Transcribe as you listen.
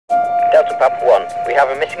Delta Papa 1, we have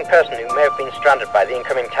a missing person who may have been stranded by the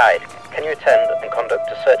incoming tide. Can you attend and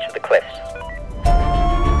conduct a search of the cliffs?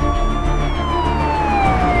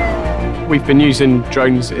 We've been using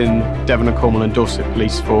drones in Devon and Cornwall and Dorset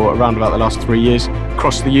Police for around about the last 3 years.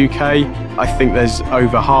 Across the UK, I think there's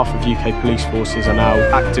over half of UK police forces are now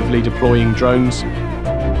actively deploying drones.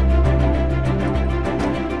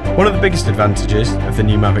 One of the biggest advantages of the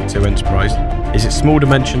new Mavic 2 Enterprise is its small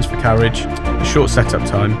dimensions for carriage, the short setup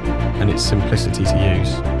time, and its simplicity to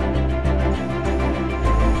use.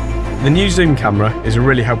 The new zoom camera is a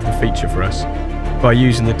really helpful feature for us. By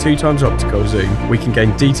using the 2x optical zoom, we can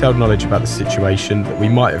gain detailed knowledge about the situation that we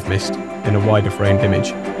might have missed in a wider framed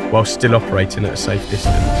image, while still operating at a safe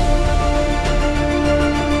distance.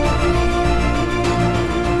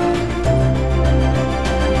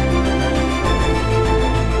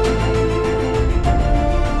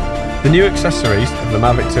 The new accessories of the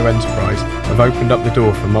Mavic 2 Enterprise have opened up the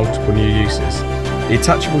door for multiple new uses. The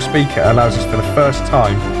attachable speaker allows us for the first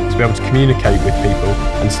time to be able to communicate with people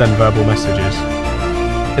and send verbal messages.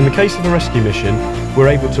 In the case of a rescue mission, we're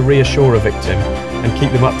able to reassure a victim and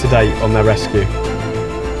keep them up to date on their rescue.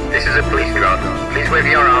 This is a police drone. Please wave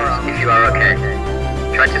your arms if you are okay.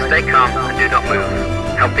 Try to stay calm and do not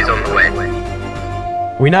move. Help is on the way.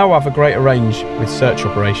 We now have a greater range with search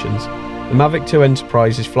operations. The Mavic 2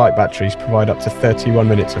 Enterprise's flight batteries provide up to 31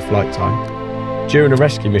 minutes of flight time. During a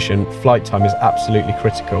rescue mission, flight time is absolutely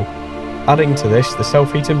critical. Adding to this, the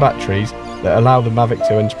self-heating batteries that allow the Mavic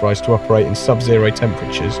 2 Enterprise to operate in sub-zero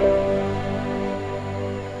temperatures.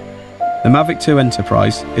 The Mavic 2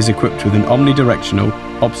 Enterprise is equipped with an omnidirectional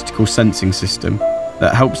obstacle sensing system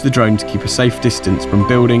that helps the drone to keep a safe distance from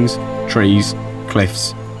buildings, trees,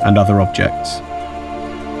 cliffs, and other objects.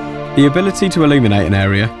 The ability to illuminate an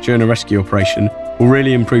area during a rescue operation will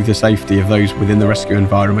really improve the safety of those within the rescue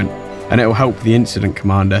environment, and it will help the incident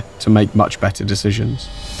commander to make much better decisions.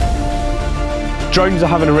 Drones are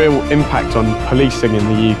having a real impact on policing in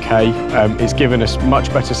the UK. It's given us much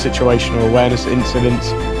better situational awareness at incidents,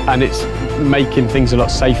 and it's making things a lot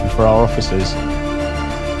safer for our officers.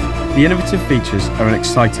 The innovative features are an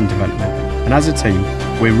exciting development, and as a team,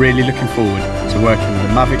 we're really looking forward to working with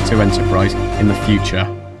the Mavic 2 Enterprise in the future.